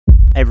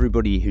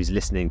Everybody who's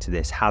listening to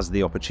this has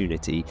the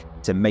opportunity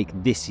to make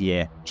this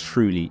year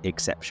truly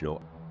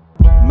exceptional.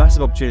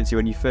 Massive opportunity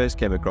when you first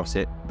came across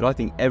it, but I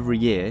think every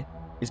year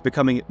it's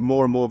becoming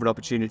more and more of an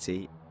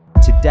opportunity.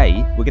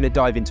 Today, we're going to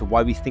dive into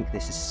why we think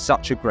this is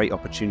such a great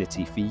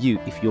opportunity for you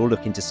if you're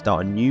looking to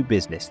start a new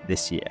business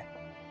this year.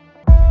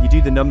 You do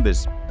the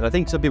numbers, and I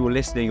think some people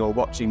listening or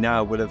watching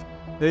now will have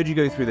heard you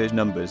go through those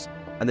numbers,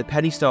 and the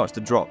penny starts to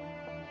drop.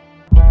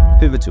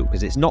 Pivotal,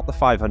 because it's not the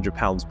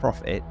 £500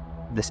 profit,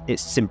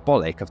 it's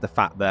symbolic of the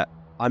fact that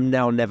I'm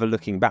now never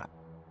looking back.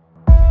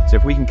 So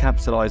if we can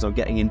capitalize on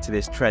getting into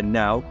this trend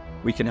now,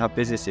 we can have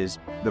businesses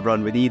that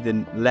run with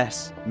even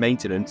less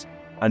maintenance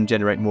and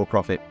generate more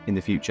profit in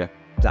the future.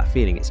 That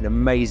feeling, it's an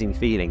amazing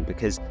feeling,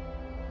 because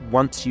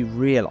once you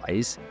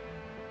realize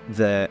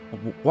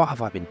what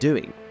have I been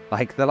doing?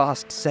 Like the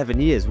last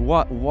 7 years,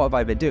 what have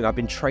I been doing? I've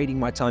been trading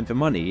my time for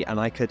money, and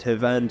I could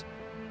have earned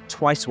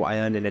twice what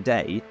I earn in a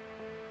day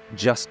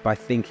just by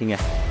thinking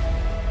ahead.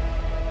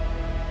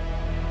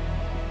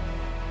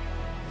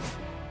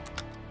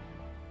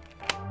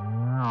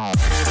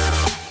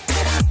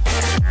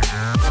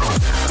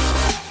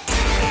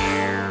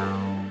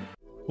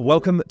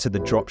 Welcome to the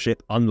Dropship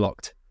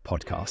Unlocked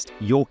podcast,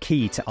 your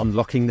key to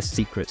unlocking the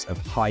secrets of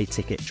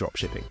high-ticket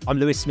dropshipping. I'm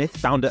Lewis Smith,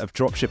 founder of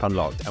Dropship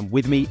Unlocked, and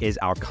with me is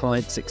our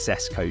client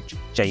success coach,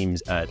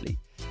 James Eardley.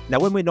 Now,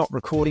 when we're not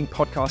recording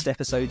podcast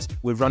episodes,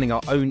 we're running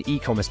our own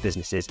e-commerce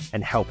businesses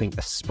and helping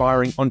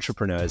aspiring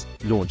entrepreneurs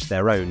launch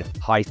their own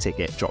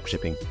high-ticket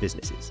dropshipping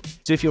businesses.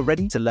 So if you're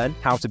ready to learn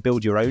how to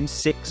build your own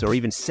 6 or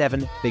even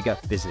 7-figure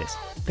business,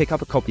 pick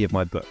up a copy of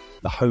my book,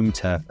 The Home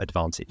Turf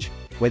Advantage,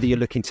 whether you're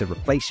looking to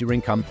replace your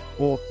income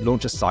or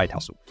launch a side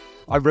hustle.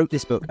 I wrote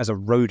this book as a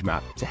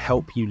roadmap to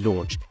help you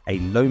launch a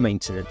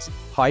low-maintenance,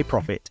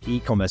 high-profit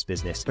e-commerce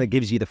business that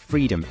gives you the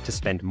freedom to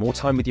spend more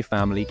time with your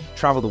family,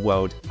 travel the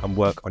world, and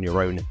work on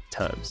your own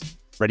terms.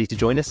 Ready to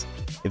join us?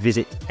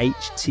 Visit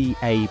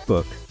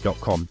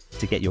htabook.com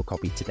to get your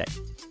copy today.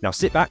 Now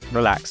sit back,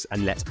 relax,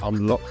 and let's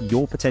unlock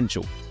your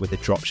potential with the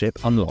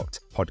Dropship Unlocked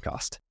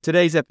podcast.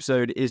 Today's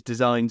episode is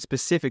designed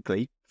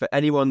specifically for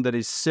anyone that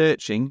is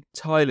searching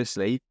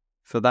tirelessly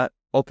for that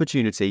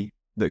opportunity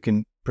that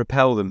can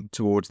propel them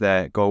towards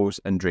their goals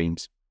and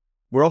dreams.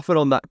 We're often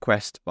on that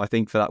quest, I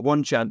think, for that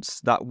one chance,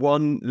 that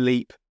one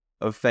leap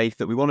of faith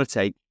that we want to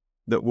take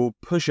that will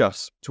push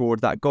us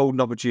toward that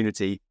golden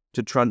opportunity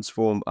to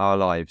transform our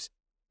lives.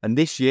 And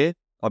this year,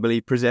 I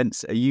believe,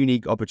 presents a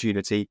unique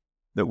opportunity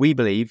that we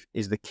believe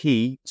is the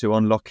key to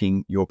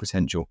unlocking your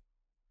potential.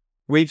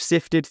 We've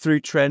sifted through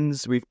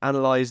trends, we've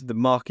analysed the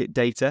market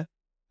data,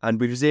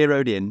 and we've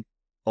zeroed in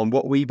on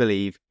what we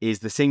believe is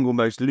the single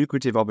most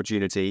lucrative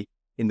opportunity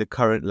in the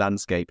current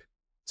landscape.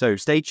 So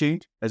stay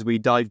tuned as we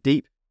dive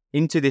deep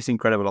into this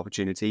incredible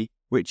opportunity,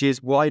 which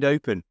is wide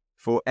open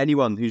for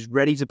anyone who's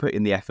ready to put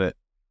in the effort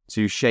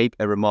to shape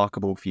a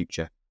remarkable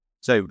future.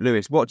 So,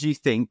 Lewis, what do you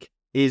think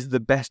is the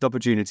best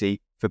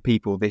opportunity for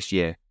people this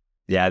year?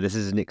 Yeah, this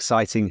is an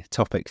exciting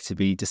topic to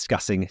be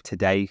discussing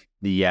today.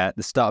 The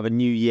start of a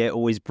new year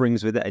always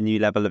brings with it a new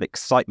level of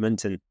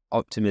excitement and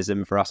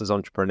optimism for us as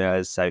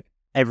entrepreneurs. So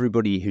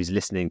everybody who's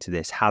listening to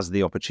this has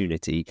the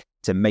opportunity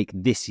to make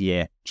this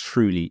year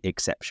truly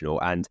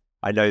exceptional. And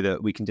I know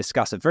that we can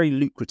discuss a very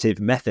lucrative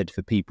method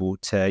for people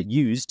to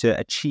use to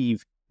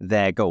achieve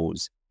their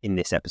goals in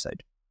this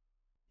episode.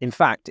 In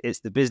fact,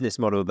 it's the business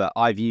model that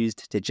I've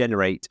used to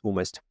generate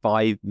almost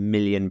 £5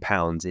 million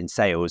in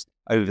sales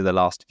over the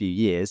last few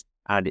years.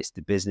 And it's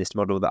the business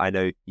model that I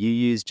know you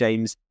use,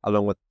 James,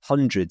 along with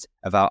hundreds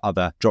of our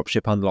other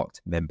Dropship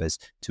Unlocked members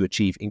to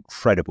achieve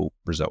incredible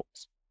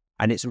results.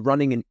 And it's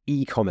running an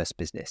e-commerce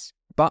business.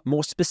 But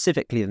more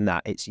specifically than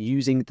that, it's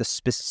using the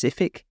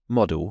specific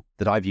model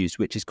that I've used,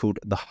 which is called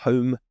the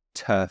Home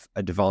Turf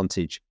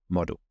Advantage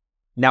model.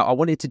 Now, I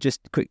wanted to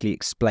just quickly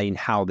explain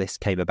how this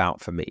came about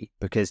for me,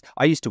 because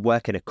I used to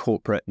work in a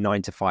corporate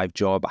 9-to-5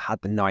 job. I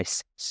had the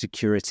nice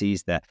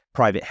securities, the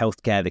private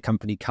healthcare, the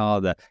company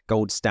car, the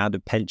gold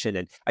standard pension,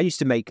 and I used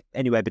to make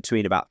anywhere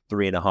between about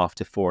 £3,500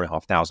 to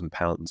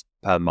 £4,500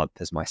 per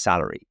month as my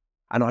salary.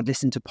 And I'd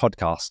listen to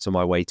podcasts on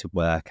my way to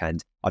work,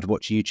 and I'd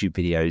watch YouTube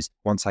videos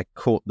once I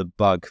caught the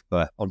bug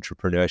for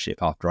entrepreneurship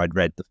after I'd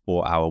read the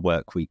 4-Hour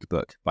Workweek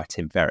book by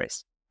Tim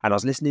Ferriss. And I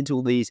was listening to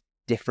all these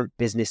different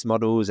business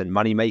models and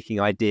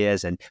money-making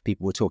ideas, and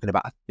people were talking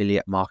about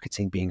affiliate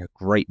marketing being a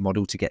great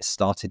model to get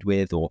started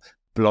with, or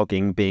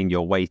blogging being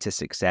your way to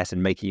success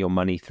and making your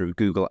money through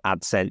Google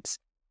AdSense.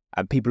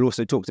 And people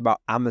also talked about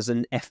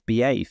Amazon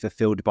FBA,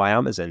 fulfilled by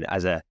Amazon,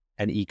 as an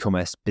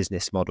e-commerce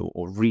business model,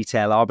 or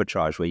retail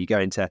arbitrage, where you go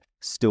into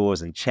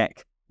stores and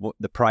check what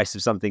the price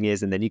of something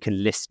is, and then you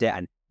can list it.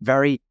 And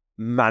very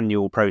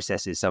manual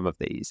processes, some of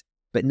these,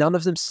 but none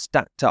of them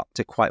stacked up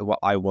to quite what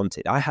I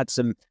wanted. I had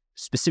some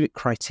specific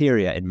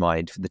criteria in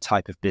mind for the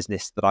type of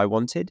business that I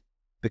wanted,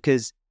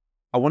 because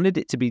I wanted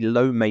it to be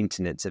low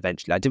maintenance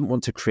eventually. I didn't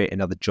want to create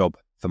another job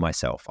for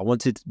myself. I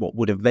wanted what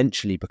would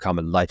eventually become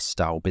a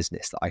lifestyle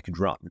business that I could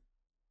run.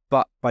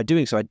 But by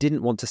doing so, I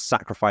didn't want to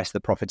sacrifice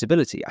the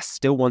profitability. I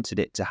still wanted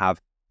it to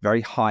have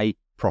very high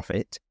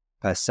profit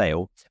per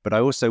sale, but I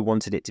also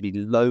wanted it to be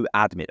low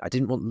admin. I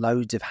didn't want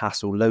loads of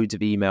hassle, loads of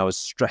emails,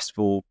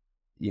 stressful,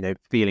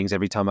 feelings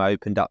every time I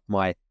opened up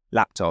my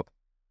laptop.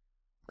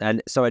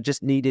 And so I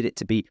just needed it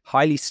to be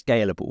highly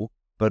scalable,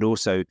 but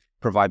also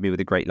provide me with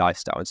a great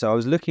lifestyle. And so I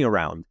was looking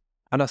around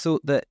and I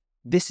thought that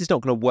this is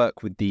not going to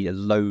work with the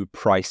low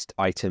priced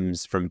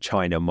items from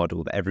China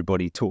model that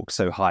everybody talks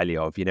so highly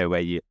of, where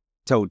you're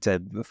told to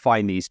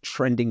find these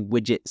trending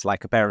widgets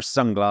like a pair of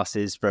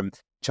sunglasses from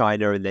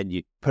China, and then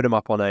you put them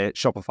up on a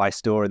Shopify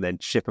store and then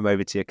ship them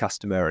over to your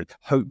customer and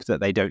hope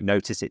that they don't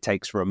notice it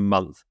takes for a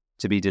month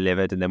to be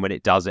delivered. And then when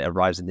it does, it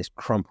arrives in this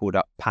crumpled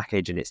up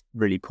package and it's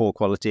really poor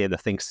quality and the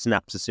thing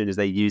snaps as soon as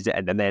they use it.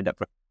 And then they end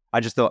up, I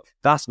just thought,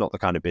 that's not the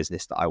kind of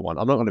business that I want.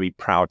 I'm not going to be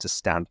proud to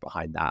stand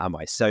behind that, am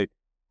I? So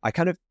I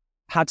kind of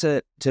had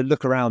to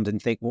look around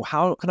and think, well,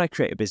 how can I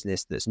create a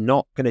business that's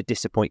not going to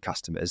disappoint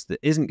customers, that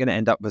isn't going to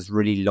end up with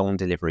really long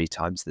delivery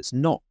times, that's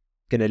not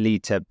going to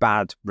lead to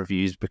bad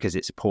reviews because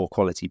it's a poor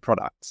quality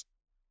product?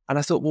 And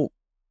I thought, well,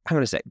 hang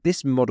on a sec,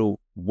 this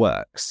model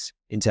works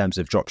in terms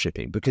of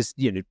dropshipping because,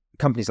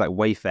 companies like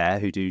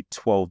Wayfair, who do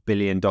 $12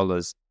 billion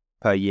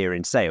per year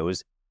in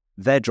sales,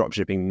 they're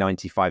dropshipping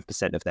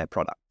 95% of their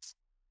products.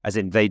 As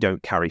in, they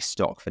don't carry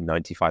stock for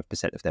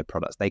 95% of their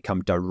products. They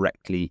come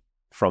directly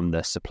from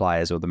the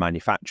suppliers or the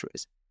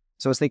manufacturers.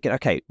 So I was thinking,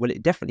 okay, well,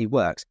 it definitely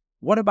works.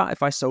 What about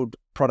if I sold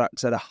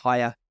products at a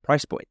higher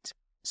price point?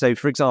 So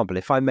for example,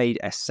 if I made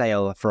a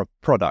sale for a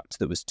product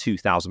that was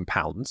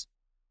 £2,000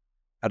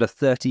 at a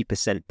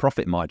 30%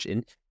 profit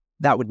margin,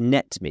 that would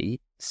net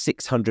me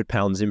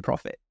 £600 in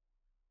profit.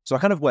 So I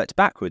kind of worked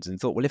backwards and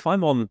thought, well, if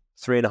I'm on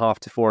 £3,500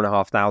 to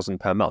 £4,500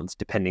 per month,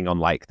 depending on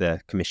like the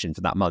commission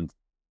for that month,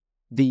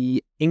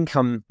 the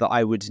income that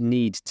I would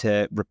need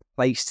to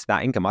replace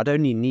that income, I'd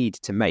only need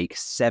to make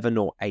 7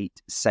 or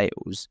 8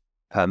 sales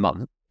per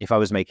month. If I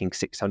was making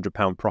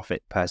 £600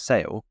 profit per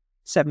sale,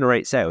 7 or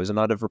 8 sales, and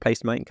I'd have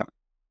replaced my income.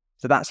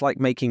 So that's like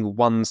making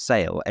 1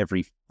 sale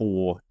every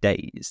 4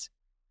 days.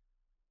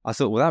 I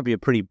thought, well, that'd be a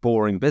pretty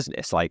boring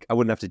business. Like I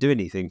wouldn't have to do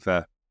anything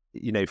for,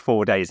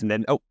 4 days and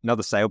then,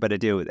 another sale, better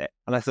deal with it.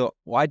 And I thought,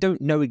 well, I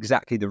don't know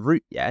exactly the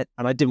route yet.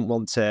 And I didn't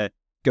want to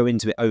go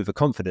into it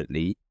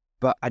overconfidently.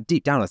 But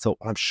deep down, I thought,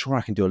 well, I'm sure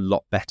I can do a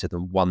lot better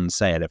than 1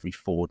 sale every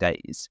 4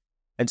 days.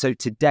 And so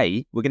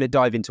today, we're going to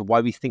dive into why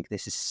we think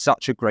this is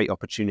such a great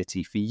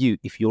opportunity for you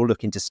if you're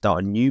looking to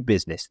start a new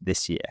business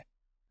this year.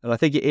 And I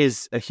think it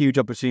is a huge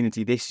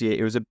opportunity this year.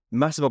 It was a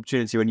massive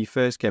opportunity when you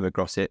first came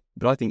across it.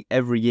 But I think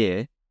every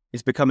year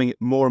it's becoming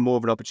more and more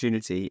of an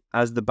opportunity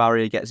as the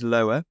barrier gets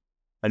lower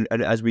and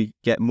as we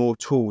get more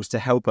tools to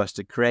help us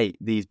to create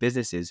these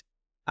businesses.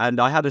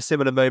 And I had a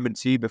similar moment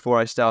to you before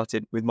I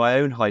started with my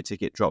own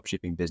high-ticket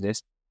dropshipping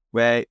business,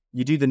 where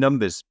you do the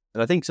numbers.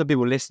 And I think some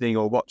people listening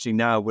or watching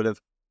now will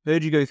have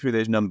heard you go through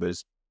those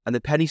numbers, and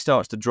the penny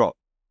starts to drop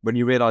when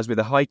you realize with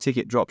a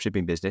high-ticket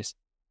dropshipping business,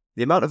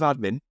 the amount of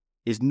admin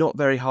is not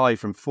very high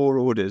from 4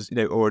 orders,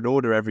 or an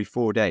order every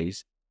 4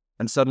 days.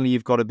 And suddenly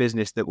you've got a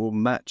business that will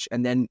match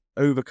and then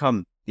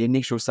overcome the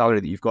initial salary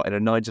that you've got in a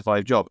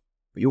 9-to-5 job.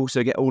 But you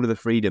also get all of the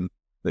freedom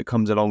that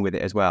comes along with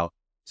it as well.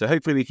 So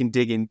hopefully we can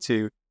dig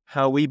into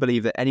how we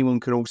believe that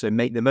anyone can also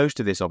make the most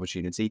of this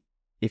opportunity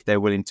if they're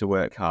willing to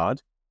work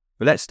hard.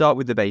 But let's start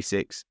with the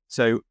basics.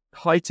 So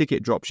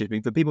high-ticket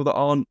dropshipping, for people that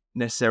aren't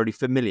necessarily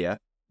familiar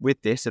with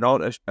this and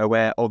aren't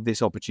aware of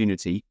this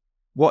opportunity,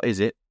 what is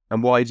it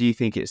and why do you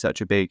think it's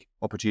such a big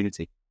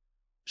opportunity?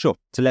 Sure.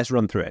 So let's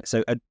run through it.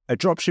 So a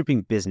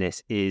dropshipping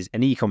business is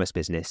an e-commerce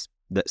business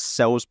that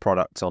sells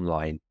products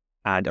online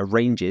and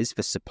arranges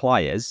for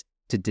suppliers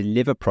to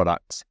deliver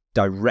products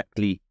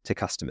directly to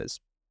customers.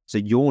 So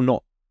you're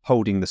not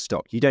holding the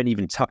stock. You don't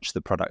even touch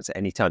the products at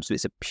any time. So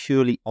it's a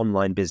purely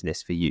online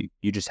business for you.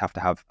 You just have to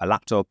have a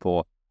laptop,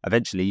 or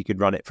eventually you could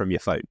run it from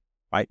your phone,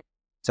 right?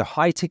 So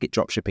high ticket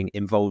dropshipping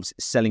involves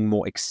selling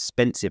more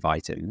expensive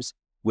items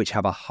which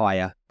have a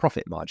higher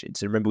profit margin.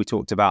 So remember we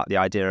talked about the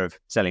idea of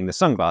selling the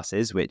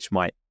sunglasses, which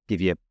might give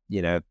you,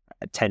 a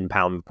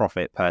 £10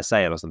 profit per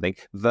sale or something,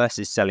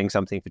 versus selling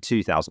something for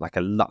 $2,000, like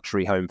a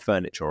luxury home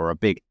furniture or a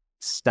big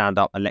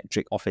stand-up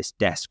electric office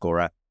desk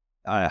or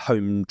a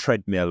home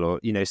treadmill or,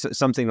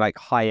 something like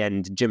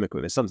high-end gym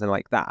equipment, something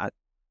like that.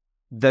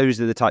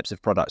 Those are the types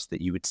of products that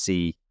you would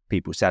see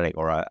people selling,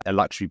 or a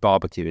luxury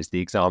barbecue is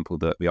the example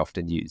that we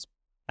often use.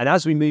 And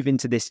as we move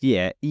into this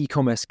year,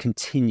 e-commerce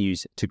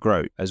continues to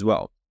grow as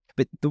well.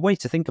 But the way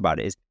to think about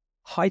it is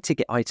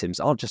high-ticket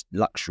items aren't just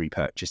luxury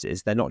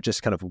purchases. They're not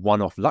just kind of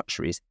one-off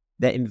luxuries.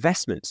 They're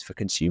investments for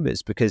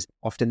consumers because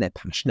often they're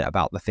passionate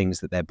about the things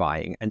that they're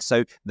buying. And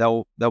so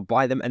they'll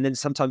buy them. And then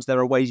sometimes there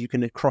are ways you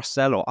can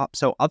cross-sell or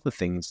upsell other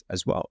things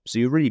as well. So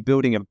you're really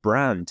building a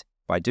brand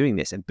by doing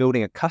this and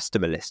building a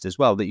customer list as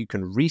well that you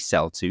can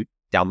resell to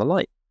down the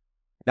line.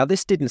 Now,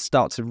 this didn't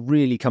start to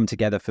really come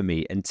together for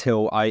me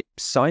until I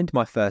signed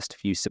my first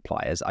few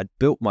suppliers. I'd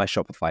built my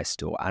Shopify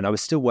store and I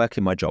was still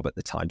working my job at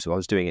the time. So I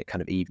was doing it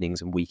kind of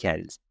evenings and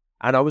weekends.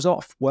 And I was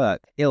off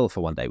work ill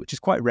for one day, which is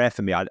quite rare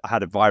for me. I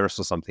had a virus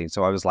or something.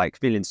 So I was like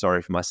feeling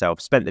sorry for myself,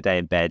 spent the day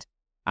in bed.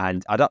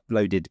 And I'd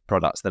uploaded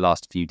products the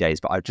last few days,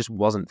 but I just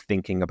wasn't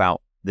thinking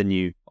about the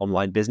new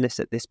online business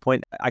at this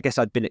point. I guess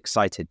I'd been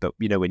excited, but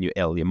when you're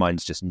ill, your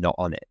mind's just not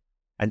on it.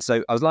 And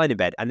so I was lying in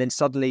bed, and then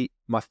suddenly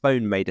my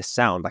phone made a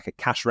sound like a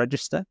cash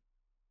register,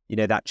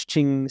 that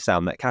ching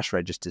sound that cash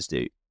registers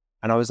do.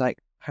 And I was like,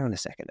 hang on a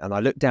second. And I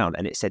looked down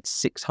and it said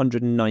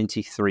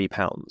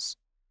 £693.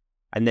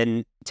 And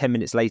then 10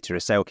 minutes later, a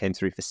sale came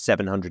through for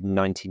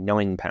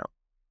 £799.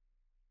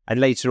 And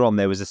later on,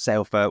 there was a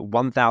sale for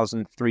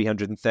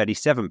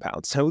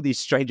 £1,337. So all these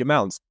strange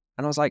amounts.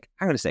 And I was like,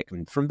 hang on a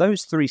second, from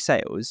those three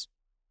sales,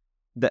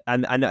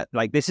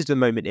 this is the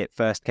moment it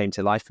first came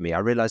to life for me. I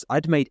realized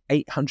I'd made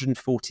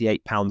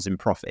 £848 in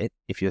profit,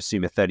 if you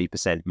assume a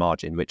 30%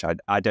 margin, which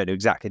I don't know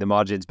exactly the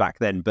margins back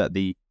then, but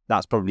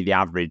that's probably the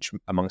average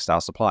amongst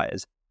our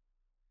suppliers,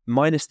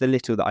 minus the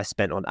little that I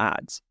spent on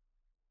ads.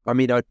 I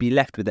mean, I'd be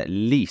left with at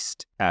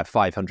least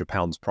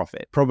 £500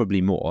 profit, probably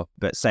more,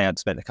 but say I'd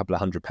spent a couple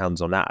of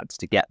 £100 on ads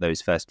to get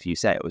those first few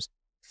sales,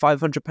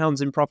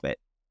 £500 in profit.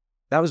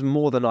 That was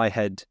more than I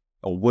had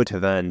or would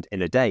have earned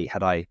in a day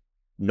had I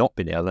not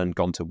been ill and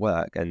gone to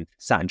work and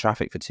sat in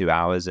traffic for 2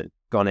 hours and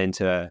gone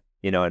into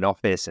an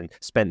office and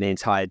spent the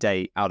entire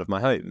day out of my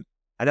home.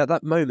 And at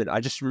that moment, I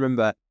just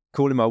remember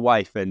calling my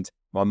wife and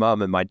my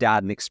mum and my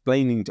dad and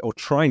explaining or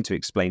trying to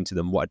explain to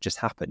them what had just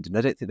happened. And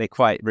I don't think they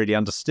quite really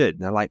understood.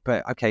 And they're like,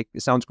 but okay,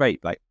 it sounds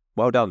great. Like,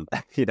 well done.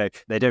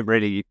 They don't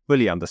really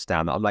fully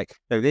understand that. I'm like,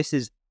 no, this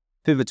is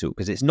pivotal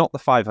because it's not the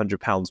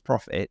 £500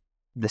 profit.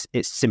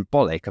 It's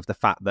symbolic of the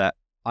fact that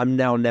I'm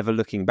now never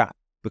looking back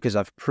because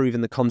I've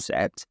proven the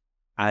concept,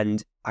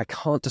 and I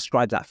can't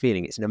describe that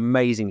feeling. It's an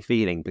amazing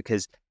feeling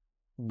because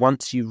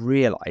once you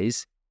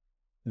realize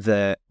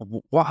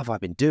what have I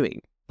been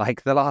doing?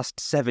 Like the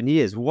last 7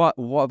 years, what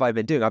have I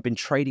been doing? I've been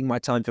trading my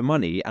time for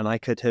money, and I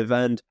could have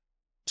earned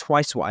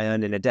twice what I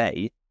earn in a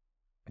day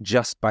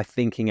just by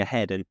thinking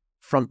ahead and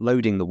front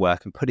loading the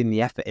work and putting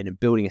the effort in and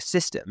building a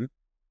system.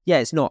 Yeah,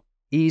 it's not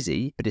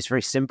easy, but it's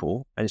very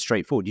simple and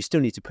straightforward. You still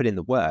need to put in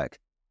the work.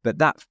 But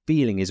that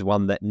feeling is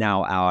one that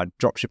now our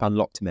Dropship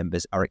Unlocked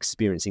members are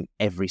experiencing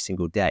every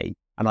single day.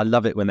 And I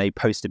love it when they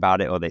post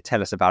about it or they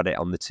tell us about it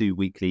on the 2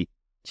 weekly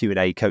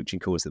Q&A coaching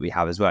calls that we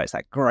have as well. It's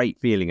that great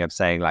feeling of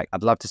saying, like,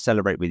 I'd love to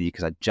celebrate with you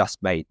because I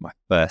just made my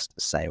first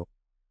sale.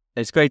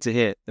 It's great to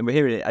hear. And we're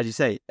hearing it, as you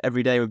say,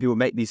 every day when people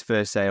make these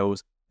first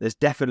sales. There's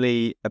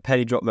definitely a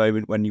penny drop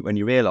moment when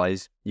you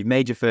realise you've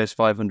made your first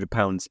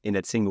 £500 in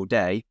a single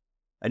day.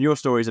 And your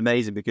story is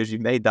amazing because you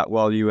made that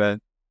while you were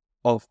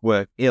off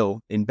work, ill,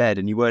 in bed,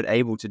 and you weren't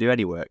able to do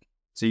any work.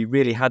 So you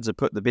really had to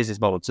put the business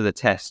model to the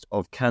test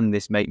of, can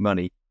this make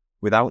money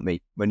without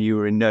me, when you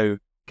were in no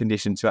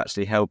condition to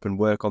actually help and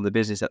work on the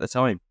business at the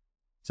time.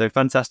 So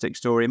fantastic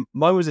story.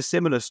 Mine was a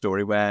similar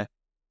story where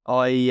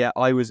I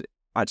was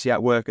actually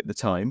at work at the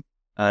time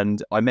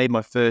and I made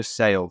my first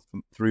sale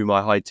through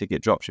my high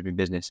ticket dropshipping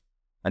business.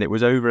 And it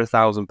was over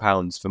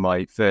 £1,000 for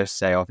my first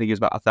sale. I think it was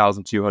about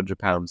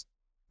 £1,200.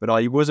 But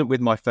I wasn't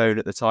with my phone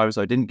at the time,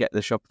 so I didn't get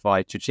the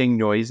Shopify cha-ching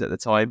noise at the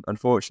time,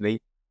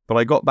 unfortunately. But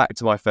I got back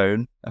to my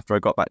phone after I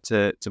got back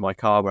to my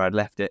car where I'd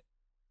left it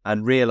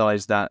and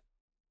realised that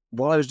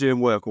while I was doing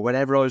work or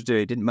whatever I was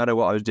doing, it didn't matter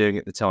what I was doing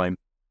at the time,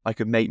 I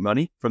could make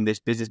money from this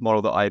business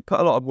model that I had put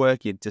a lot of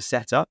work in to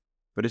set up.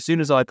 But as soon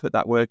as I put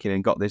that work in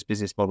and got this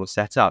business model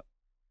set up,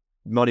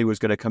 money was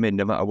going to come in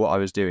no matter what I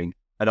was doing.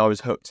 And I was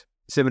hooked.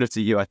 Similar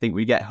to you, I think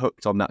we get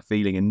hooked on that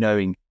feeling and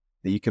knowing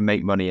that you can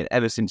make money. And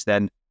ever since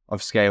then,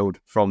 I've scaled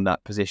from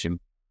that position.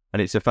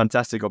 And it's a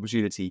fantastic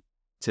opportunity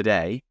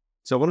today.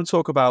 So I want to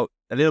talk about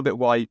a little bit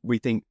why we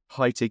think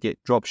high ticket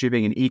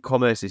dropshipping and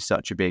e-commerce is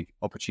such a big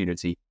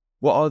opportunity.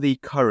 What are the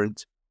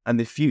current and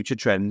the future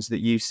trends that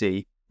you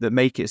see that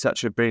make it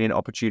such a brilliant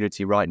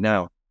opportunity right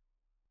now?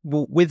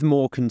 Well, with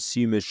more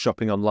consumers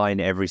shopping online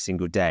every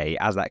single day,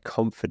 as that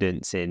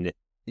confidence in,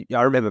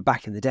 I remember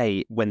back in the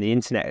day when the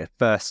internet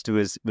first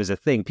was a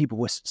thing, people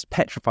were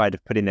petrified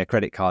of putting their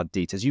credit card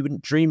details. You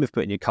wouldn't dream of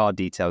putting your card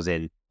details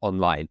in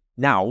online.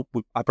 Now,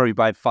 I probably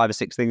buy 5 or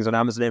 6 things on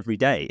Amazon every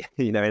day,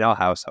 in our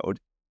household.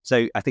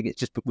 So I think it's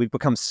just, we've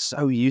become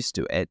so used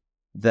to it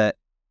that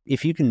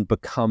if you can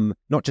become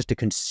not just a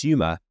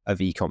consumer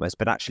of e-commerce,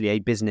 but actually a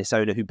business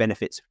owner who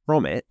benefits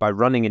from it by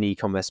running an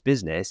e-commerce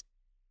business,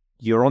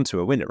 you're onto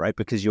a winner, right?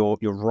 Because you're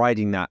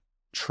riding that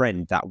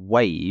trend, that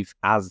wave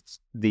as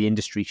the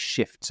industry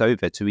shifts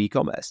over to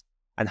e-commerce.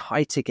 And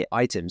high ticket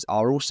items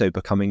are also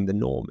becoming the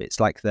norm. It's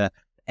like the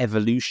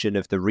evolution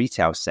of the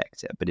retail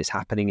sector, but it's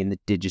happening in the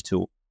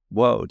digital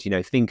world.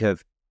 Think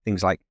of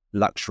things like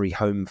luxury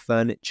home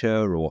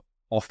furniture or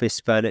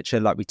office furniture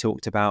like we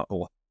talked about,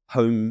 or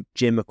home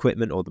gym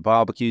equipment, or the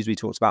barbecues we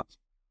talked about.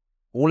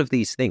 All of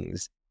these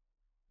things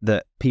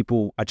that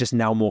people are just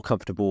now more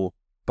comfortable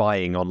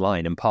buying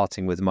online and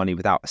parting with money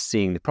without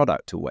seeing the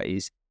product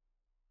always.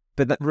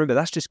 But remember,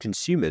 that's just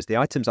consumers. The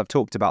items I've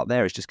talked about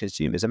there is just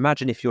consumers.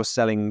 Imagine if you're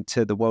selling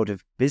to the world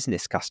of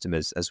business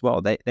customers as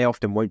well. They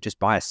often won't just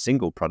buy a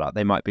single product.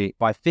 They might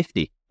buy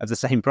 50 of the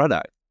same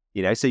product.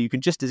 So you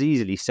can just as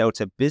easily sell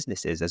to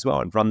businesses as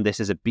well and run this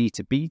as a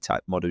B2B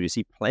type model. You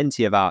see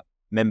plenty of our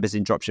members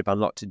in Dropship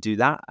Unlocked to do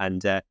that.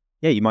 And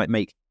you might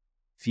make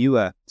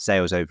fewer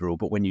sales overall,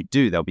 but when you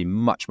do, there'll be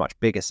much, much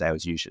bigger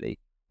sales usually.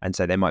 And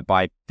so they might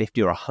buy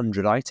 50 or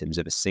 100 items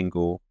of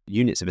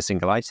units of a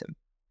single item.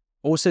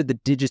 Also, the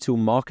digital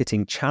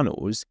marketing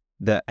channels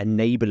that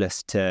enable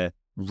us to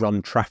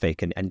run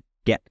traffic and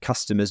get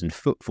customers and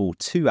footfall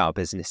to our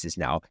businesses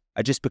now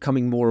are just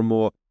becoming more and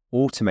more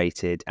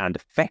automated and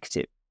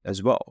effective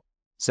as well.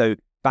 So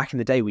back in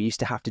the day, we used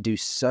to have to do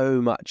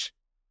so much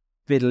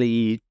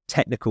fiddly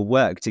technical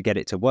work to get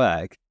it to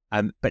work.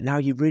 But now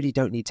you really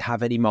don't need to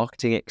have any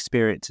marketing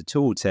experience at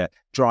all to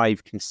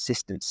drive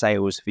consistent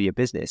sales for your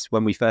business.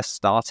 When we first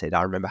started,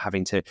 I remember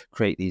having to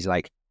create these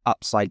like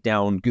upside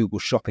down Google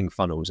shopping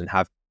funnels and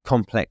have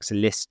complex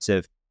lists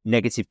of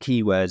negative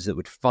keywords that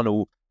would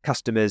funnel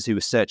customers who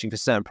were searching for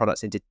certain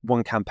products into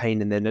one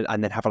campaign and then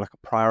have like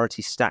a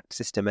priority stacked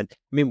system. And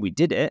I mean, we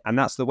did it, and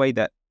that's the way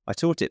that I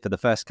taught it for the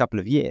first couple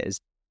of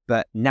years.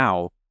 But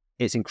now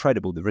it's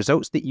incredible. The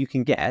results that you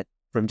can get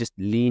from just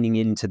leaning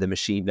into the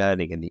machine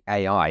learning and the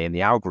AI and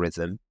the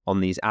algorithm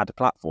on these ad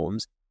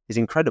platforms is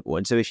incredible.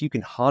 And so if you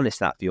can harness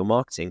that for your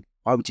marketing,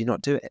 why would you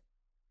not do it?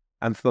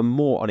 And for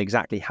more on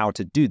exactly how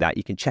to do that,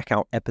 you can check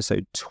out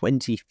episode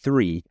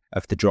 23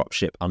 of the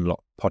Dropship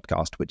Unlocked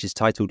podcast, which is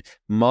titled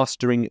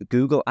Mastering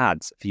Google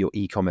Ads for Your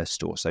E-commerce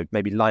Store. So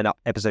maybe line up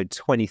episode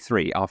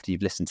 23 after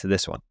you've listened to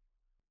this one.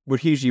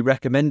 Would hugely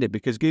recommend it,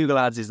 because Google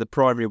Ads is the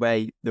primary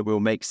way that will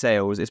make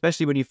sales,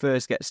 especially when you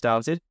first get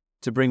started,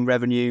 to bring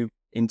revenue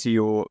into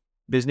your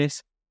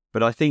business.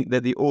 But I think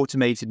that the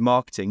automated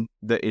marketing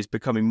that is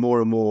becoming more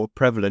and more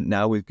prevalent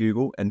now with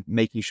Google, and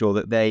making sure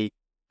that they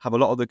have a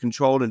lot of the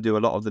control and do a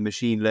lot of the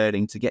machine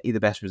learning to get you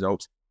the best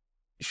results,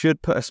 should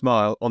put a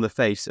smile on the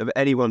face of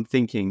anyone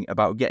thinking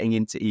about getting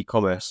into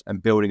e-commerce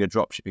and building a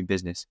dropshipping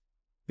business.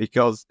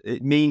 Because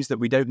it means that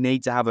we don't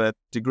need to have a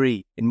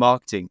degree in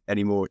marketing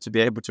anymore to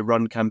be able to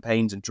run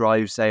campaigns and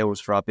drive sales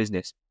for our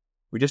business.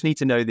 We just need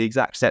to know the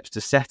exact steps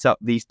to set up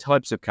these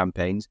types of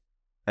campaigns.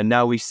 And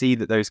now we see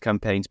that those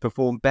campaigns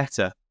perform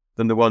better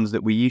than the ones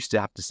that we used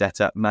to have to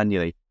set up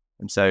manually.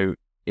 And so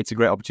it's a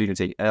great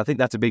opportunity. And I think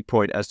that's a big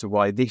point as to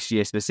why this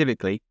year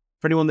specifically,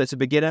 for anyone that's a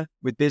beginner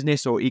with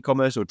business or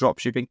e-commerce or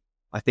dropshipping,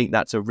 I think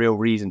that's a real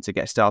reason to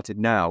get started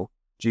now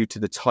due to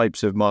the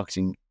types of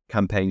marketing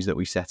campaigns that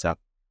we set up.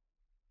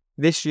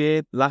 This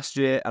year, last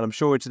year, and I'm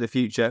sure into the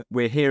future,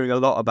 we're hearing a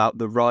lot about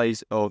the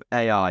rise of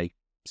AI.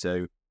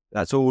 So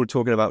that's all we're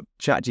talking about,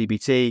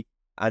 ChatGPT,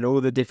 and all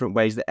the different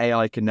ways that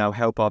AI can now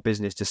help our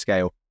business to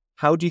scale.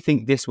 How do you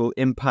think this will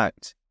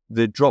impact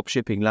the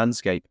dropshipping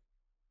landscape?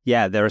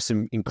 Yeah, there are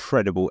some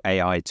incredible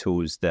AI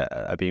tools that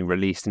are being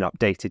released and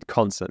updated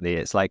constantly.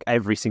 It's like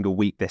every single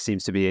week there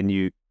seems to be a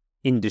new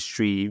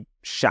industry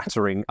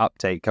shattering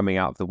update coming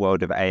out of the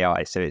world of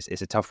AI. So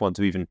it's a tough one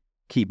to even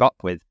keep up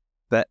with.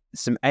 But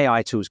some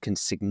AI tools can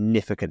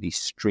significantly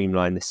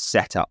streamline the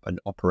setup and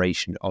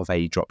operation of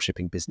a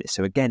dropshipping business.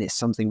 So again, it's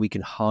something we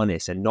can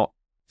harness and not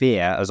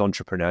fear as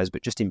entrepreneurs,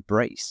 but just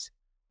embrace.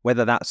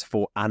 Whether that's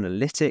for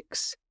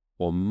analytics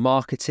or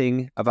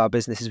marketing of our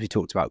businesses, we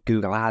talked about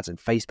Google Ads and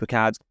Facebook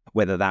ads,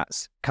 whether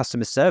that's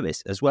customer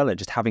service as well, and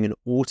just having an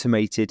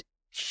automated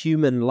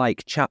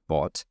human-like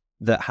chatbot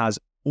that has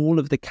all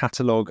of the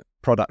catalog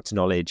product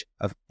knowledge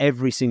of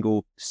every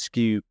single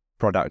SKU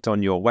product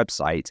on your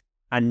website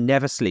and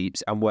never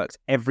sleeps and works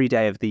every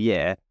day of the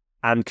year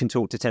and can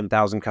talk to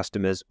 10,000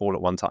 customers all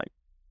at one time.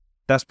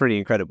 That's pretty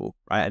incredible,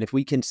 right? And if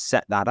we can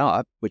set that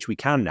up, which we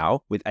can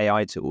now with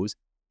AI tools,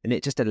 then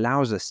it just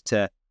allows us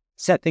to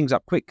set things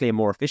up quickly and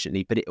more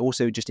efficiently, but it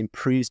also just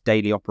improves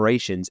daily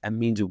operations and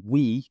means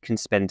we can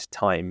spend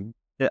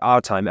our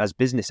time as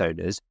business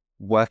owners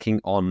working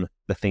on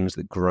the things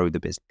that grow the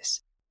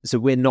business. So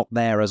we're not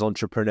there as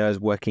entrepreneurs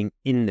working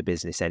in the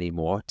business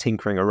anymore,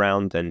 tinkering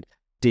around and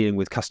dealing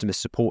with customer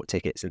support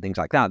tickets and things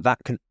like that. That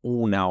can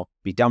all now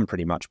be done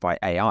pretty much by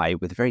AI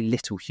with very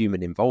little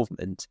human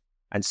involvement.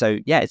 And so,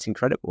 yeah, it's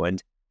incredible.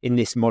 And in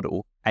this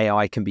model,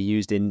 AI can be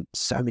used in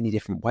so many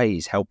different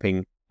ways,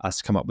 helping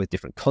us come up with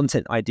different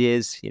content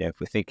ideas. You know, if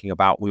we're thinking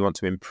about we want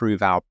to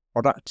improve our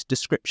product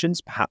descriptions,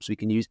 perhaps we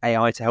can use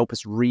AI to help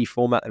us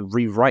reformat and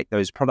rewrite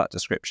those product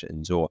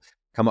descriptions, or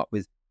come up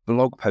with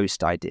blog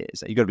post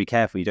ideas. You've got to be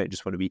careful. You don't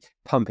just want to be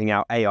pumping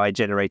out AI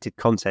generated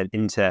content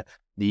into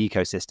the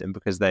ecosystem,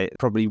 because they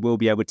probably will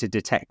be able to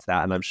detect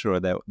that. And I'm sure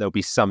there'll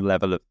be some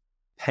level of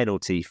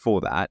penalty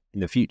for that in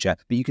the future,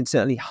 but you can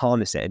certainly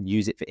harness it and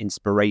use it for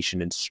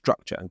inspiration and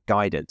structure and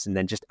guidance, and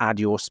then just add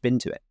your spin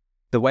to it.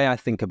 The way I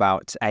think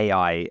about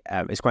AI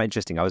is quite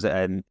interesting. I was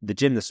at the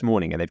gym this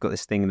morning, and they've got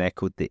this thing there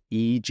called the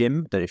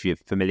E-gym. I don't know if you're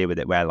familiar with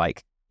it, where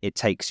like it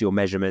takes your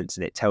measurements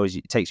and it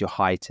takes your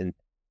height and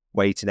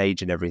weight and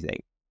age and everything.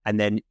 And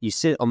then you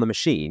sit on the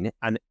machine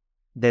and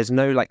there's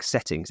no like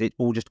settings. It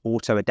all just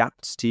auto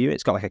adapts to you.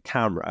 It's got like a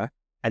camera,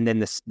 and then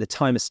the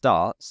timer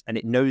starts and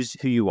it knows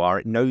who you are.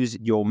 It knows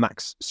your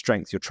max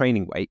strength, your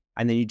training weight.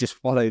 And then you just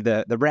follow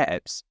the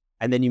reps,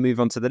 and then you move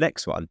on to the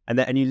next one.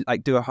 And you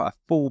like do a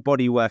full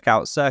body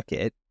workout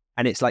circuit.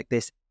 And it's like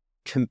this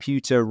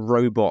computer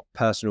robot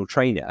personal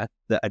trainer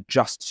that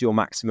adjusts your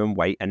maximum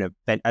weight and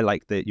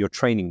your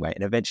training weight,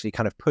 and eventually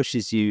kind of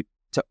pushes you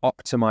to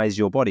optimize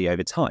your body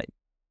over time.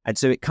 And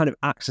so it kind of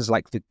acts as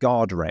like the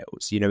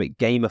guardrails. It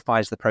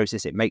gamifies the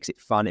process. It makes it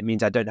fun. It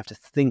means I don't have to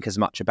think as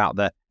much about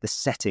the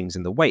settings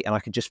and the weight, and I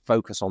can just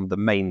focus on the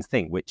main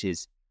thing, which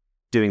is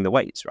doing the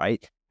weights,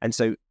 right? And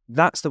so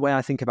that's the way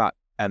I think about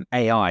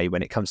AI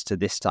when it comes to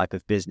this type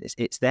of business.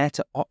 It's there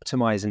to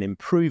optimize and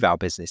improve our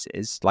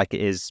businesses, like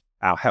it is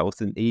our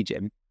health and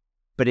e-gym,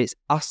 but it's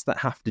us that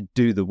have to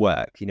do the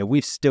work.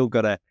 We've still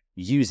got to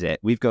use it.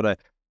 We've got to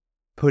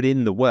put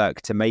in the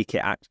work to make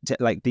it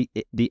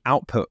the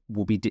output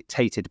will be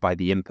dictated by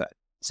the input.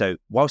 So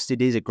whilst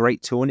it is a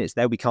great tool and it's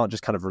there, we can't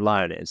just kind of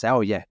rely on it and say,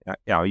 oh yeah,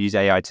 I'll use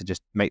AI to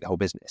just make the whole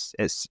business.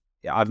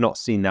 I've not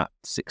seen that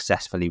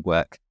successfully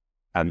work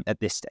at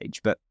this stage,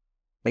 but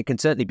it can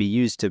certainly be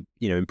used to,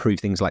 improve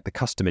things like the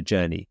customer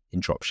journey in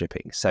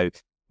dropshipping. So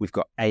we've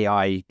got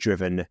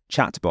AI-driven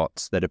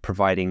chatbots that are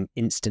providing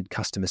instant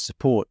customer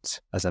support,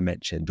 as I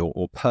mentioned,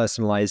 or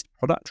personalized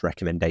product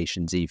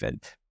recommendations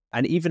even.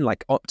 And even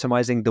like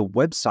optimizing the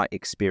website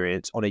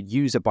experience on a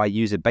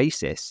user-by-user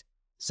basis.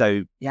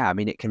 So yeah,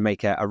 it can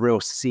make a real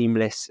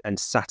seamless and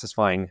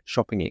satisfying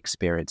shopping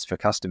experience for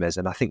customers.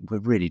 And I think we're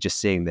really just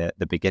seeing the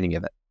beginning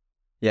of it.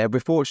 Yeah,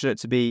 we're fortunate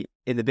to be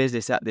in the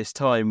business at this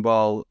time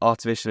while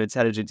artificial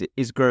intelligence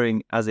is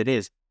growing as it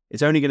is.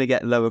 It's only going to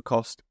get lower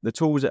cost. The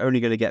tools are only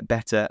going to get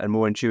better and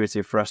more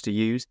intuitive for us to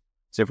use.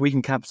 So if we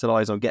can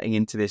capitalize on getting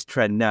into this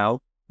trend now,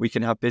 we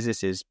can have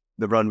businesses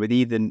that run with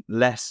even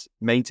less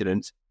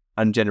maintenance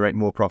and generate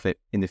more profit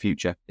in the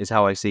future, is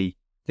how I see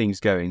things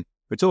going.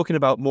 We're talking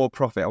about more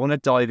profit. I want to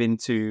dive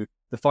into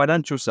the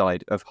financial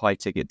side of high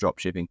ticket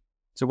dropshipping.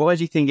 So why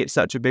do you think it's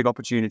such a big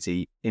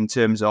opportunity in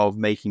terms of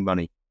making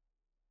money?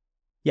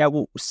 Yeah,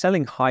 well,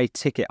 selling high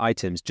ticket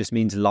items just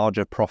means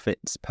larger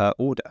profits per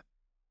order.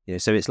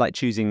 So it's like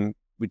choosing,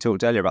 we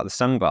talked earlier about the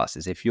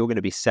sunglasses. If you're going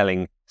to be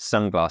selling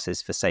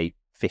sunglasses for, say,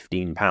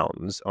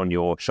 £15 on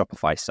your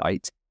Shopify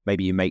site,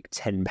 maybe you make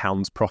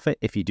 £10 profit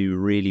if you do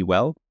really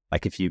well,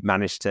 like if you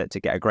manage to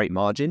get a great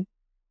margin.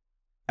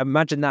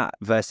 Imagine that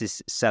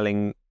versus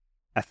selling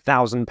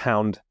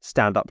 £1,000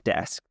 stand-up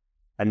desk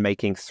and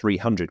making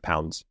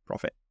 £300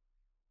 profit.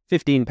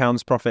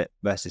 £15 profit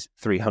versus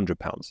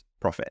 £300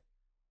 profit.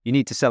 You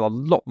need to sell a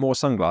lot more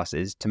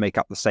sunglasses to make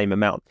up the same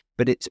amount,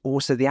 but it's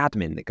also the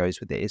admin that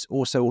goes with it. It's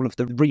also all of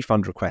the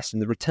refund requests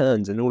and the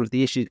returns and all of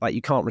the issues, like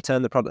you can't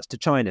return the products to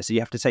China, so you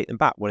have to take them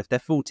back. What if they're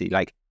faulty?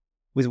 Like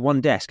with one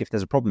desk, if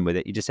there's a problem with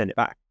it, you just send it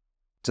back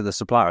to the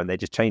supplier and they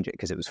just change it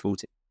because it was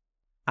faulty.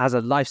 As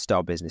a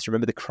lifestyle business,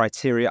 remember the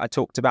criteria I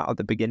talked about at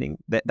the beginning?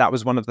 That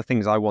was one of the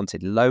things I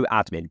wanted: low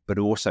admin, but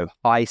also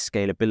high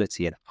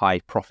scalability and high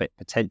profit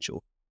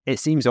potential. It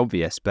seems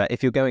obvious, but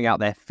if you're going out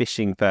there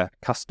fishing for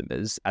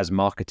customers as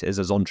marketers,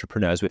 as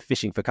entrepreneurs, we're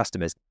fishing for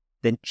customers,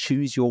 then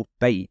choose your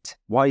bait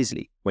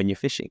wisely when you're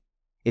fishing.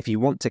 If you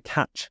want to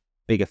catch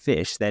bigger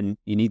fish, then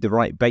you need the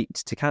right bait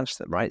to catch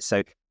them, right?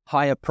 So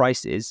higher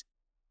prices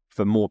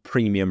for more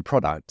premium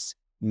products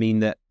mean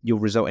that you'll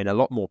result in a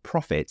lot more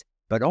profit,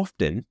 but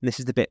often, this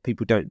is the bit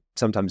people don't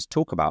sometimes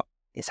talk about,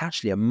 it's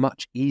actually a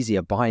much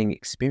easier buying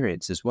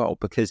experience as well,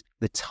 because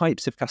the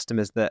types of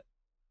customers that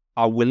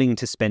are willing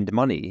to spend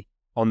money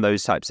on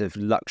those types of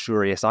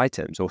luxurious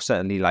items, or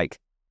certainly like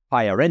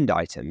higher end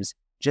items,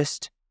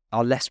 just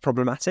are less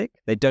problematic.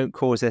 They don't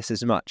cause us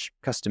as much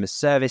customer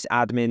service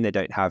admin. They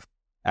don't have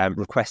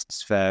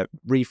requests for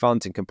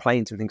refunds and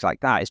complaints and things like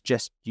that. It's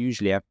just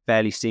usually a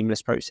fairly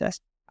seamless process.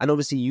 And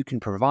obviously you can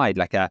provide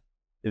like a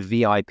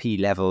VIP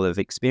level of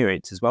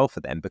experience as well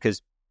for them,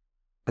 because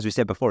as we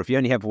said before, if you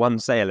only have one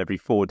sale every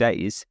 4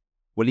 days,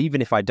 well,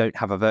 even if I don't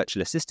have a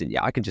virtual assistant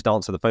yet, I can just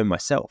answer the phone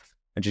myself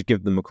and just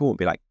give them a call and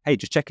be like, hey,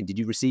 just checking, did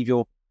you receive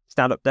your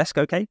stand-up desk?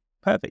 Okay,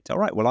 perfect. All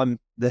right, well, I'm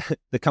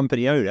the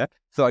company owner,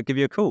 so I'd give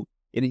you a call.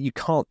 You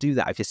can't do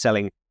that if you're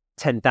selling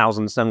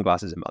 10,000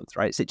 sunglasses a month,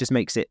 right? So it just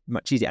makes it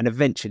much easier. And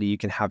eventually you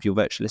can have your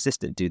virtual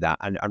assistant do that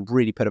and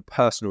really put a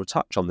personal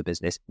touch on the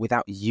business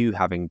without you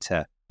having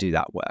to do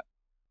that work.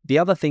 The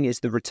other thing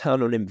is the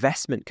return on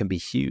investment can be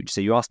huge.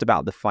 So you asked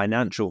about the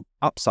financial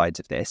upsides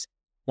of this.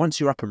 Once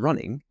you're up and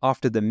running,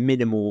 after the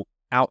minimal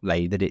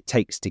outlay that it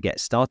takes to get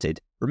started,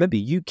 remember,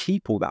 you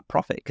keep all that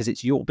profit because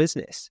it's your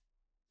business.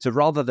 So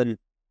rather than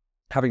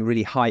having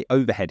really high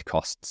overhead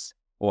costs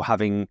or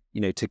having,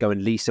 to go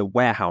and lease a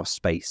warehouse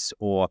space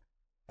or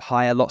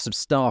hire lots of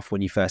staff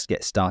when you first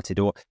get started,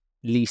 or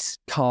lease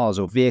cars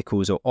or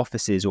vehicles or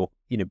offices or,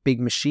 big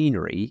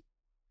machinery,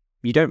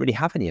 you don't really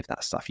have any of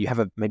that stuff. You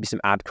have maybe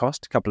some ad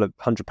cost, a couple of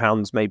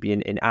 £100 maybe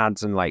in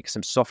ads and like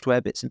some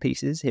software bits and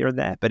pieces here and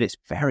there, but it's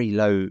very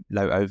low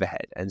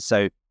overhead. And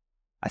so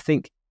I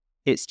think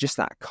it's just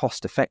that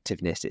cost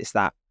effectiveness. It's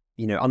that,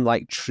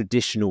 unlike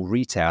traditional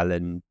retail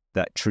and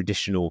that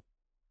traditional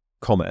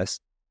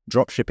commerce,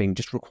 dropshipping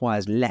just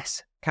requires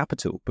less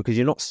capital because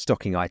you're not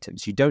stocking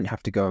items. You don't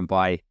have to go and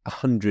buy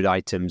 100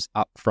 items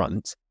up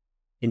front.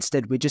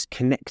 Instead, we're just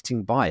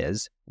connecting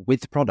buyers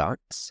with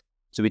products.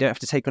 So we don't have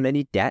to take on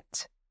any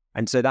debt.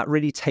 And so that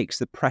really takes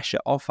the pressure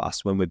off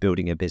us when we're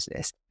building a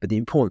business. But the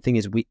important thing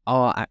is we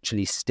are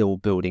actually still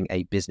building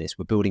a business.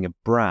 We're building a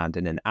brand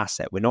and an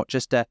asset. We're not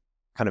just a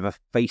kind of a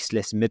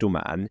faceless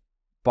middleman.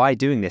 By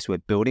doing this, we're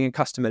building a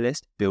customer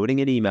list,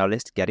 building an email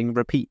list, getting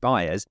repeat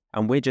buyers.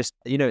 And we're just,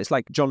 it's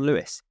like John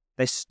Lewis.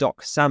 They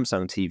stock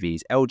Samsung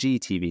TVs, LG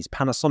TVs,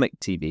 Panasonic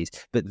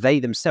TVs, but they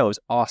themselves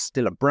are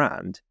still a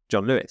brand,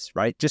 John Lewis,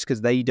 right? Just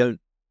because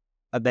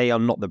they are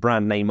not the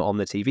brand name on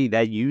the TV.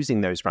 They're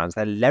using those brands.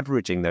 They're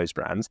leveraging those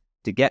brands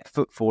to get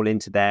footfall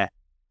into their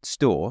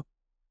store,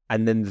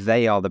 and then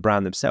they are the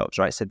brand themselves,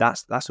 right? So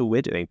that's all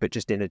we're doing, but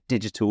just in a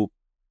digital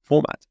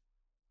format.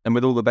 And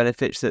with all the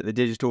benefits that the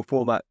digital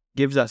format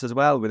gives us as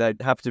well, we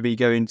don't have to be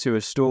going to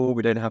a store.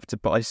 We don't have to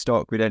buy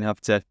stock. We don't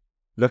have to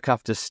look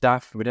after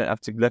staff. We don't have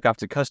to look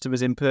after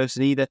customers in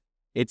person either.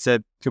 It's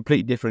a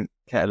completely different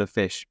kettle of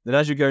fish. And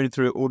as you're going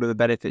through all of the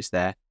benefits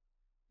there,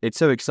 it's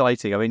so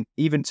exciting. I mean,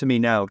 even to me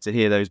now, to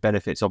hear those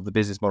benefits of the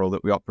business model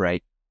that we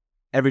operate,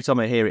 every time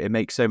I hear it, it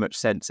makes so much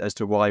sense as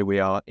to why we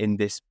are in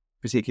this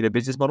particular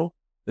business model.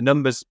 The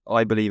numbers,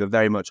 I believe, are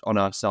very much on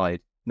our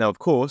side. Now, of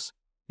course,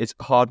 it's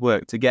hard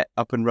work to get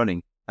up and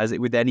running, as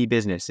with any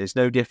business. It's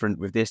no different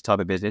with this type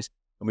of business.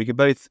 And we can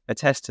both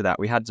attest to that.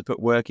 We had to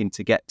put work in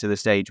to get to the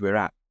stage we're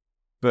at.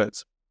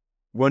 But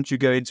once you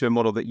go into a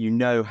model that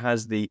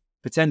has the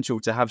potential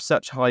to have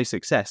such high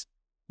success,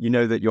 you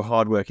know that your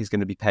hard work is going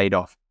to be paid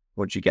off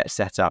once you get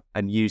set up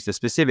and use the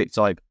specific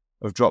type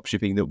of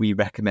dropshipping that we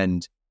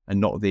recommend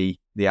and not the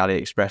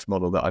AliExpress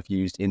model that I've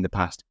used in the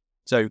past.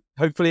 So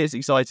hopefully it's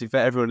exciting for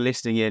everyone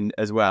listening in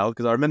as well,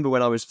 because I remember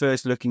when I was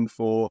first looking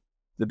for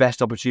the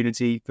best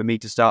opportunity for me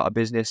to start a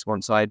business,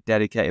 once I had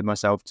dedicated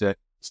myself to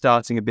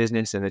starting a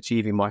business and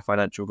achieving my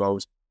financial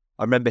goals,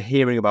 I remember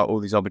hearing about all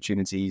these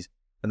opportunities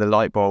and the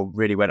light bulb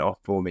really went off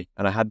for me.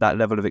 And I had that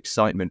level of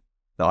excitement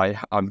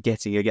that I'm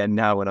getting again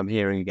now when I'm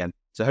hearing again.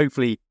 So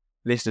hopefully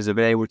listeners have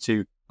been able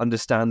to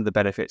understand the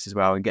benefits as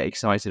well and get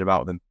excited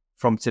about them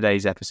from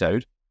today's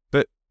episode.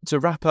 But to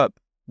wrap up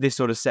this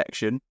sort of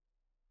section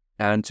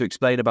and to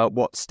explain about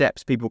what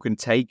steps people can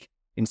take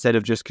instead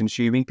of just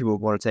consuming, people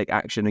want to take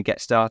action and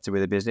get started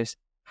with a business,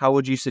 how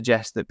would you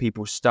suggest that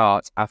people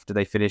start after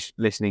they finish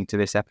listening to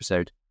this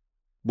episode?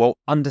 Well,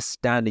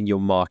 understanding your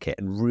market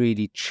and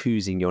really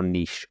choosing your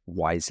niche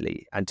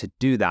wisely. And to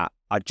do that,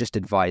 I'd just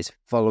advise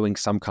following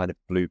some kind of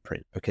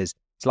blueprint, because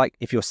it's like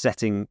if you're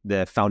setting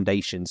the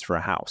foundations for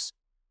a house,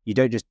 you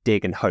don't just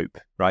dig and hope,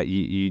 right?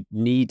 You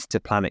need to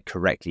plan it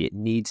correctly. It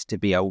needs to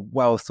be a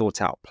well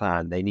thought out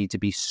plan. They need to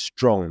be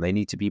strong. They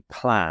need to be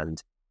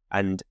planned.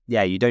 And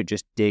yeah, you don't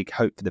just dig,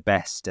 hope for the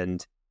best.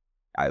 And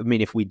I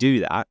mean, if we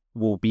do that,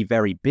 we'll be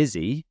very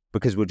busy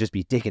because we'll just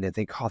be digging and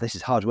think, oh, this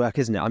is hard work,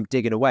 isn't it? I'm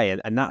digging away.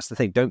 And that's the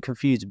thing. Don't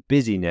confuse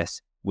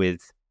busyness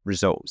with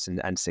results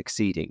and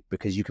succeeding,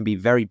 because you can be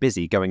very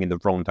busy going in the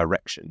wrong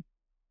direction.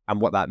 And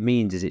what that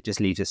means is it just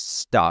leaves us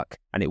stuck,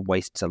 and it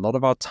wastes a lot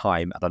of our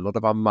time and a lot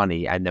of our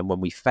money. And then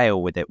when we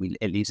fail with it,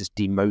 it leaves us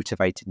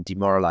demotivated and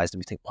demoralized. And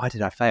we think, why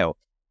did I fail?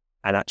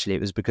 And actually,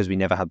 it was because we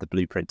never had the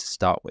blueprint to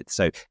start with.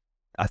 So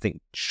I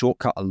think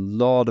shortcut a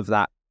lot of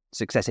that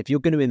success. If you're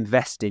going to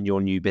invest in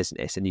your new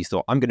business and you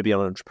thought, I'm going to be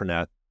an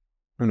entrepreneur,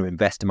 I'm going to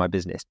invest in my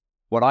business,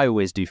 what I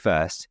always do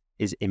first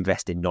is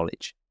invest in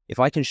knowledge. If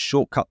I can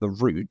shortcut the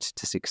route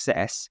to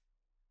success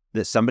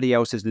that somebody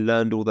else has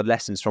learned all the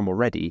lessons from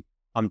already,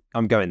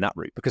 I'm going that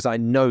route, because I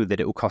know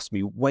that it will cost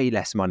me way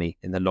less money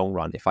in the long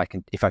run if I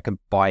can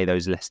buy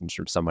those lessons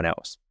from someone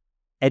else.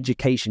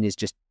 Education is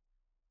just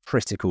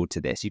critical to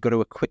this. You've got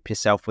to equip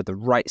yourself with the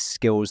right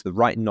skills, the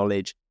right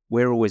knowledge.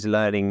 We're always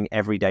learning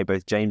every day,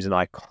 both James and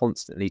I,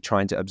 constantly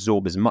trying to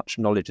absorb as much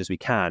knowledge as we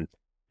can.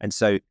 And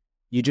so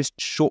you just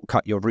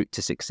shortcut your route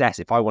to success.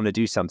 If I want to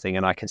do something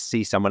and I can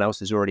see someone else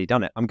has already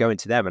done it, I'm going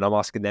to them and I'm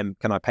asking them,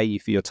 can I pay you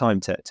for your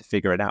time to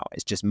figure it out?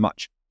 It's just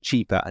much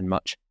cheaper and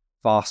much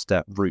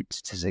faster route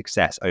to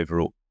success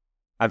overall.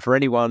 And for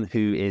anyone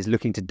who is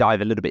looking to dive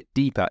a little bit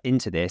deeper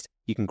into this,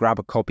 you can grab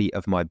a copy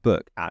of my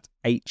book at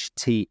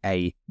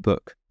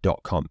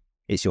htabook.com.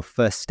 It's your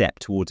first step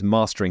towards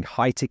mastering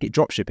high-ticket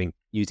dropshipping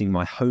using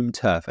my home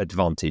turf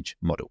advantage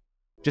model.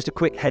 Just a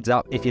quick heads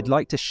up, if you'd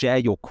like to share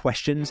your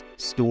questions,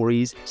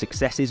 stories,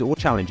 successes, or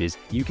challenges,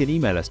 you can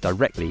email us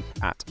directly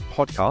at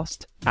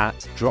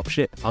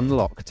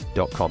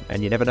podcast@dropshipunlocked.com.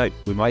 And you never know,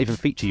 we might even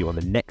feature you on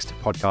the next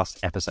podcast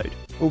episode.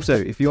 Also,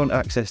 if you want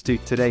access to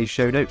today's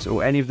show notes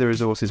or any of the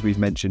resources we've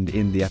mentioned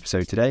in the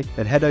episode today,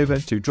 then head over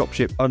to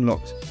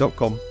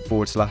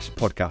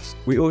dropshipunlocked.com/podcast.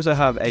 We also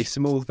have a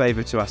small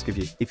favour to ask of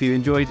you. If you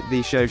enjoyed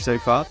the show so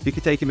far, you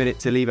could take a minute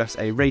to leave us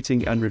a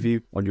rating and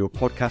review on your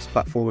podcast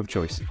platform of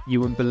choice. You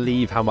wouldn't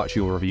believe how much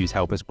your reviews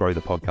help us grow the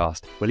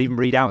podcast. We'll even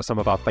read out some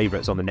of our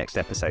favourites on the next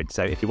episode.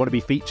 So if you want to be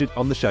featured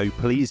on the show,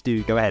 please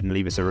do go ahead and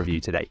leave us a review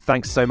today.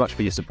 Thanks so much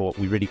for your support.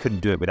 We really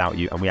couldn't do it without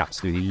you, and we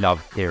absolutely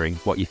love hearing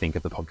what you think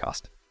of the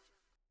podcast.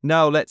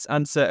 Now let's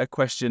answer a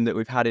question that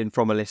we've had in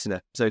from a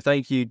listener. So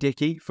thank you,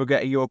 Dickie, for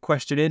getting your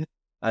question in.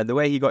 And the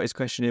way he got his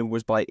question in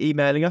was by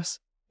emailing us.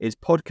 It's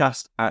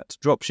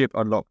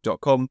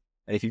podcast@dropshipunlocked.com.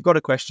 And if you've got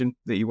a question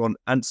that you want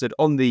answered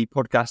on the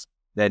podcast,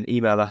 then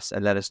email us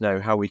and let us know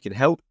how we can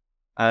help.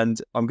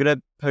 And I'm going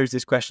to pose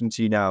this question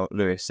to you now,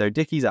 Lewis. So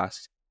Dickie's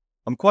asked,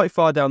 I'm quite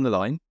far down the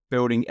line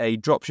building a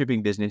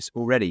dropshipping business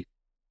already.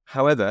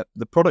 However,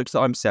 the products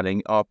that I'm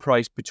selling are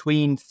priced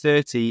between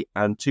 £30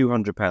 and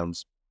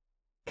 £200.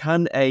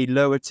 Can a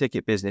lower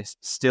ticket business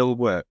still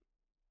work?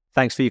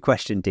 Thanks for your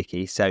question,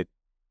 Dickie. So,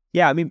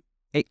 yeah, I mean,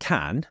 it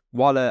can.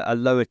 While a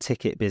lower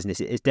ticket business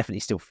is definitely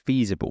still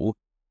feasible,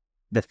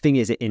 the thing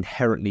is it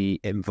inherently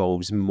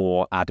involves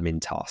more admin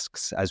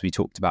tasks, as we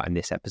talked about in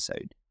this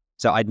episode.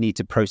 So I'd need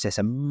to process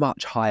a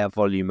much higher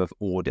volume of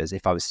orders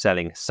if I was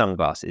selling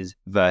sunglasses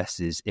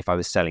versus if I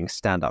was selling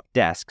stand-up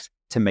desks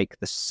to make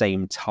the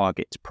same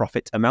target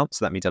profit amount.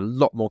 So that means a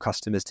lot more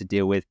customers to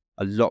deal with,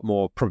 a lot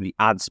more probably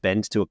ad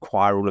spend to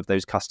acquire all of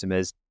those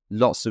customers,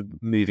 lots of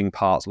moving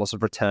parts, lots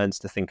of returns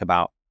to think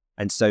about.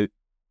 And so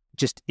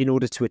just in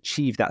order to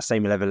achieve that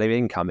same level of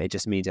income, it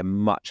just means a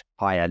much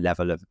higher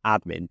level of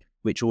admin,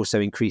 which also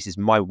increases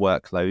my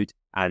workload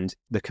and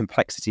the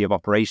complexity of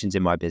operations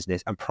in my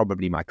business and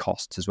probably my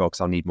costs as well,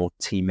 because I'll need more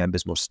team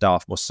members, more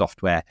staff, more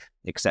software,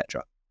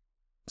 etc.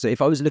 So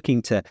if I was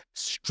looking to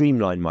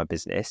streamline my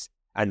business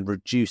and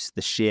reduce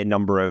the sheer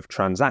number of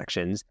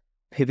transactions,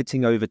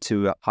 pivoting over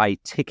to a high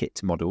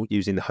ticket model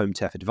using the home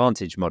turf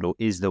advantage model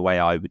is the way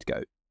I would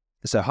go.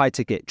 So high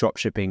ticket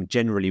dropshipping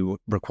generally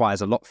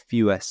requires a lot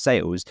fewer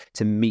sales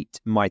to meet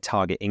my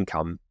target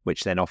income,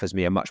 which then offers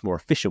me a much more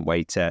efficient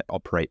way to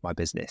operate my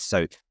business.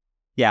 So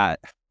yeah,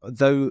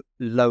 though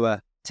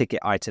lower ticket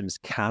items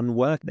can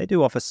work, they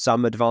do offer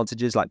some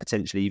advantages, like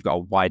potentially you've got a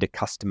wider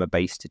customer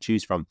base to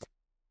choose from.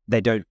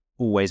 They don't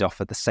always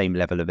offer the same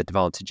level of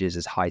advantages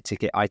as high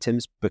ticket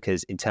items,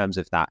 because in terms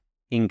of that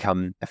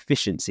income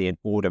efficiency and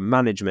order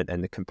management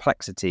and the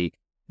complexity,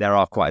 there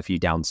are quite a few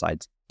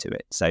downsides to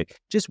it. So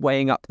just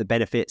weighing up the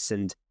benefits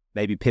and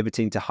maybe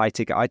pivoting to high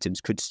ticket items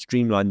could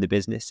streamline the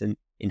business and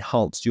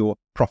enhance your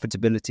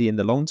profitability in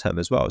the long term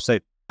as well. So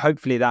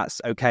hopefully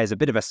that's okay as a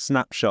bit of a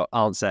snapshot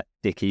answer,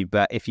 Dickie.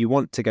 But if you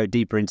want to go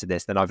deeper into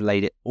this, then I've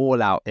laid it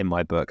all out in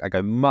my book. I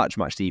go much,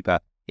 much deeper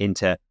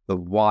into the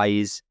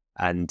whys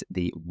and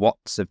the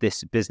whats of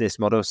this business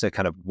model. So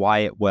kind of why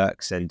it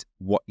works and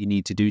what you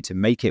need to do to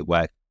make it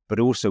work. But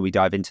also we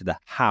dive into the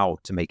how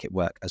to make it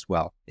work as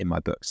well in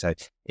my book. So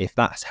if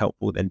that's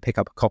helpful, then pick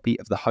up a copy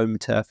of the Home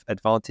Turf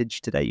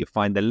Advantage today. You'll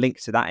find the link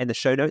to that in the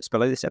show notes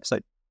below this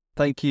episode.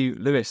 Thank you,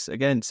 Lewis,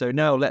 again. So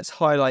now let's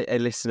highlight a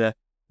listener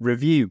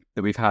review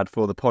that we've had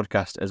for the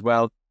podcast as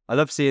well. I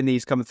love seeing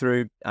these come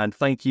through, and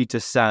thank you to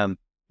Sam,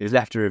 who's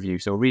left a review.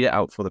 So I'll read it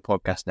out for the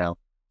podcast now.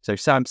 So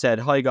Sam said,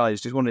 "Hi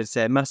guys, just wanted to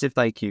say a massive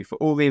thank you for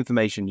all the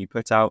information you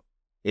put out.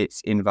 It's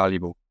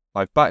invaluable.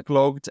 I've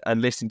backlogged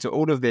and listened to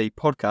all of the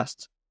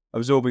podcasts,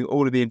 absorbing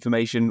all of the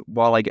information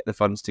while I get the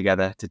funds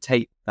together to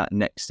take that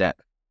next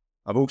step.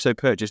 I've also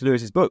purchased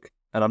Lewis's book,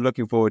 and I'm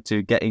looking forward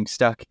to getting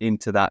stuck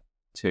into that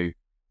too.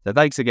 So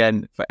thanks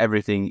again for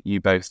everything you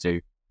both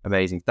do.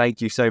 Amazing.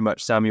 Thank you so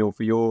much, Samuel,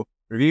 for your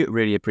review.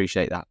 Really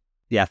appreciate that."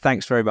 Yeah,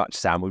 thanks very much,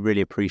 Sam. We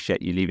really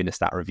appreciate you leaving us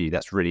that review.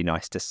 That's really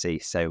nice to see.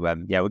 So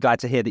yeah, we're glad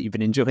to hear that you've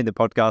been enjoying the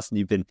podcast and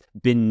you've been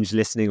binge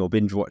listening or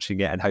binge watching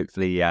it, and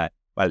hopefully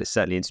well, it's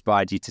certainly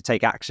inspired you to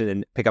take action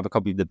and pick up a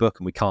copy of the book,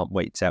 and we can't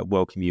wait to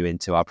welcome you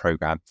into our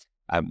program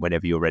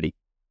whenever you're ready.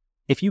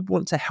 If you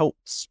want to help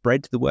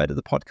spread the word of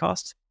the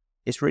podcast,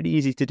 it's really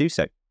easy to do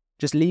so.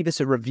 Just leave us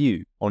a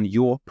review on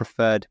your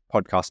preferred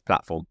podcast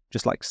platform,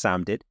 just like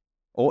Sam did.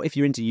 Or if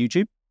you're into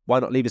YouTube, why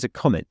not leave us a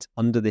comment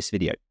under this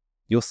video?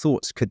 Your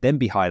thoughts could then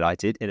be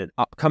highlighted in an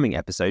upcoming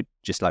episode,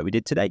 just like we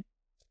did today.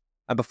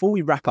 And before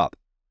we wrap up,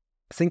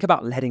 think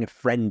about letting a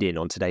friend in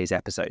on today's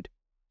episode.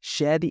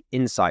 Share the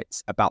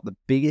insights about the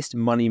biggest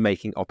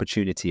money-making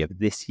opportunity of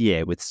this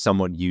year with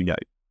someone you know.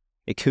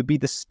 It could be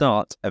the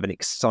start of an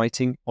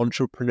exciting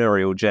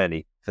entrepreneurial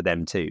journey for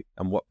them too.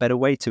 And what better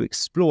way to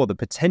explore the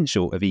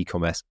potential of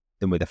e-commerce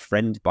than with a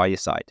friend by your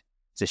side?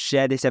 So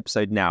share this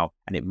episode now,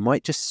 and it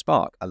might just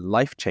spark a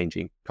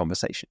life-changing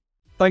conversation.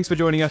 Thanks for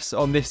joining us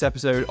on this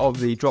episode of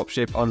the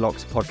Dropship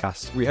Unlocked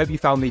podcast. We hope you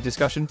found the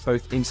discussion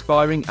both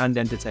inspiring and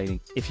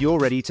entertaining. If you're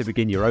ready to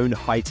begin your own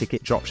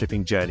high-ticket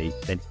dropshipping journey,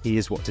 then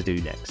here's what to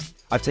do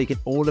next. I've taken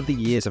all of the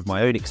years of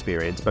my own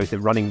experience, both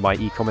in running my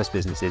e-commerce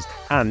businesses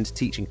and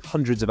teaching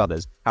hundreds of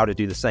others how to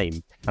do the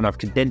same, and I've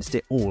condensed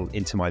it all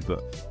into my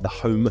book, The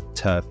Home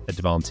Turf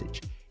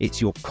Advantage. It's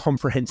your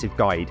comprehensive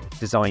guide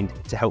designed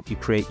to help you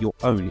create your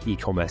own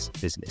e-commerce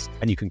business.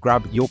 And you can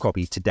grab your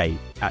copy today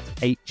at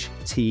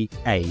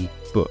htabook.com.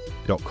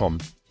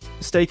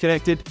 Stay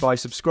connected by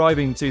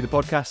subscribing to the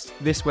podcast.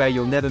 This way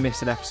you'll never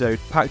miss an episode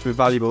packed with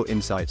valuable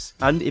insights.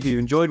 And if you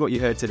enjoyed what you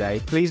heard today,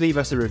 please leave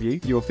us a review.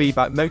 Your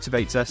feedback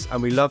motivates us,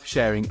 and we love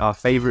sharing our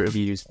favourite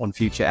reviews on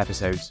future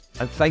episodes.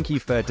 And thank you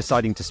for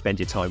deciding to spend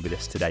your time with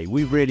us today.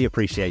 We really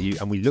appreciate you,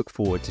 and we look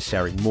forward to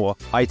sharing more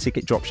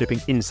high-ticket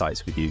dropshipping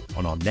insights with you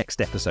on our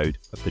next episode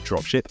of the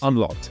Dropship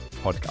Unlocked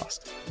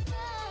podcast.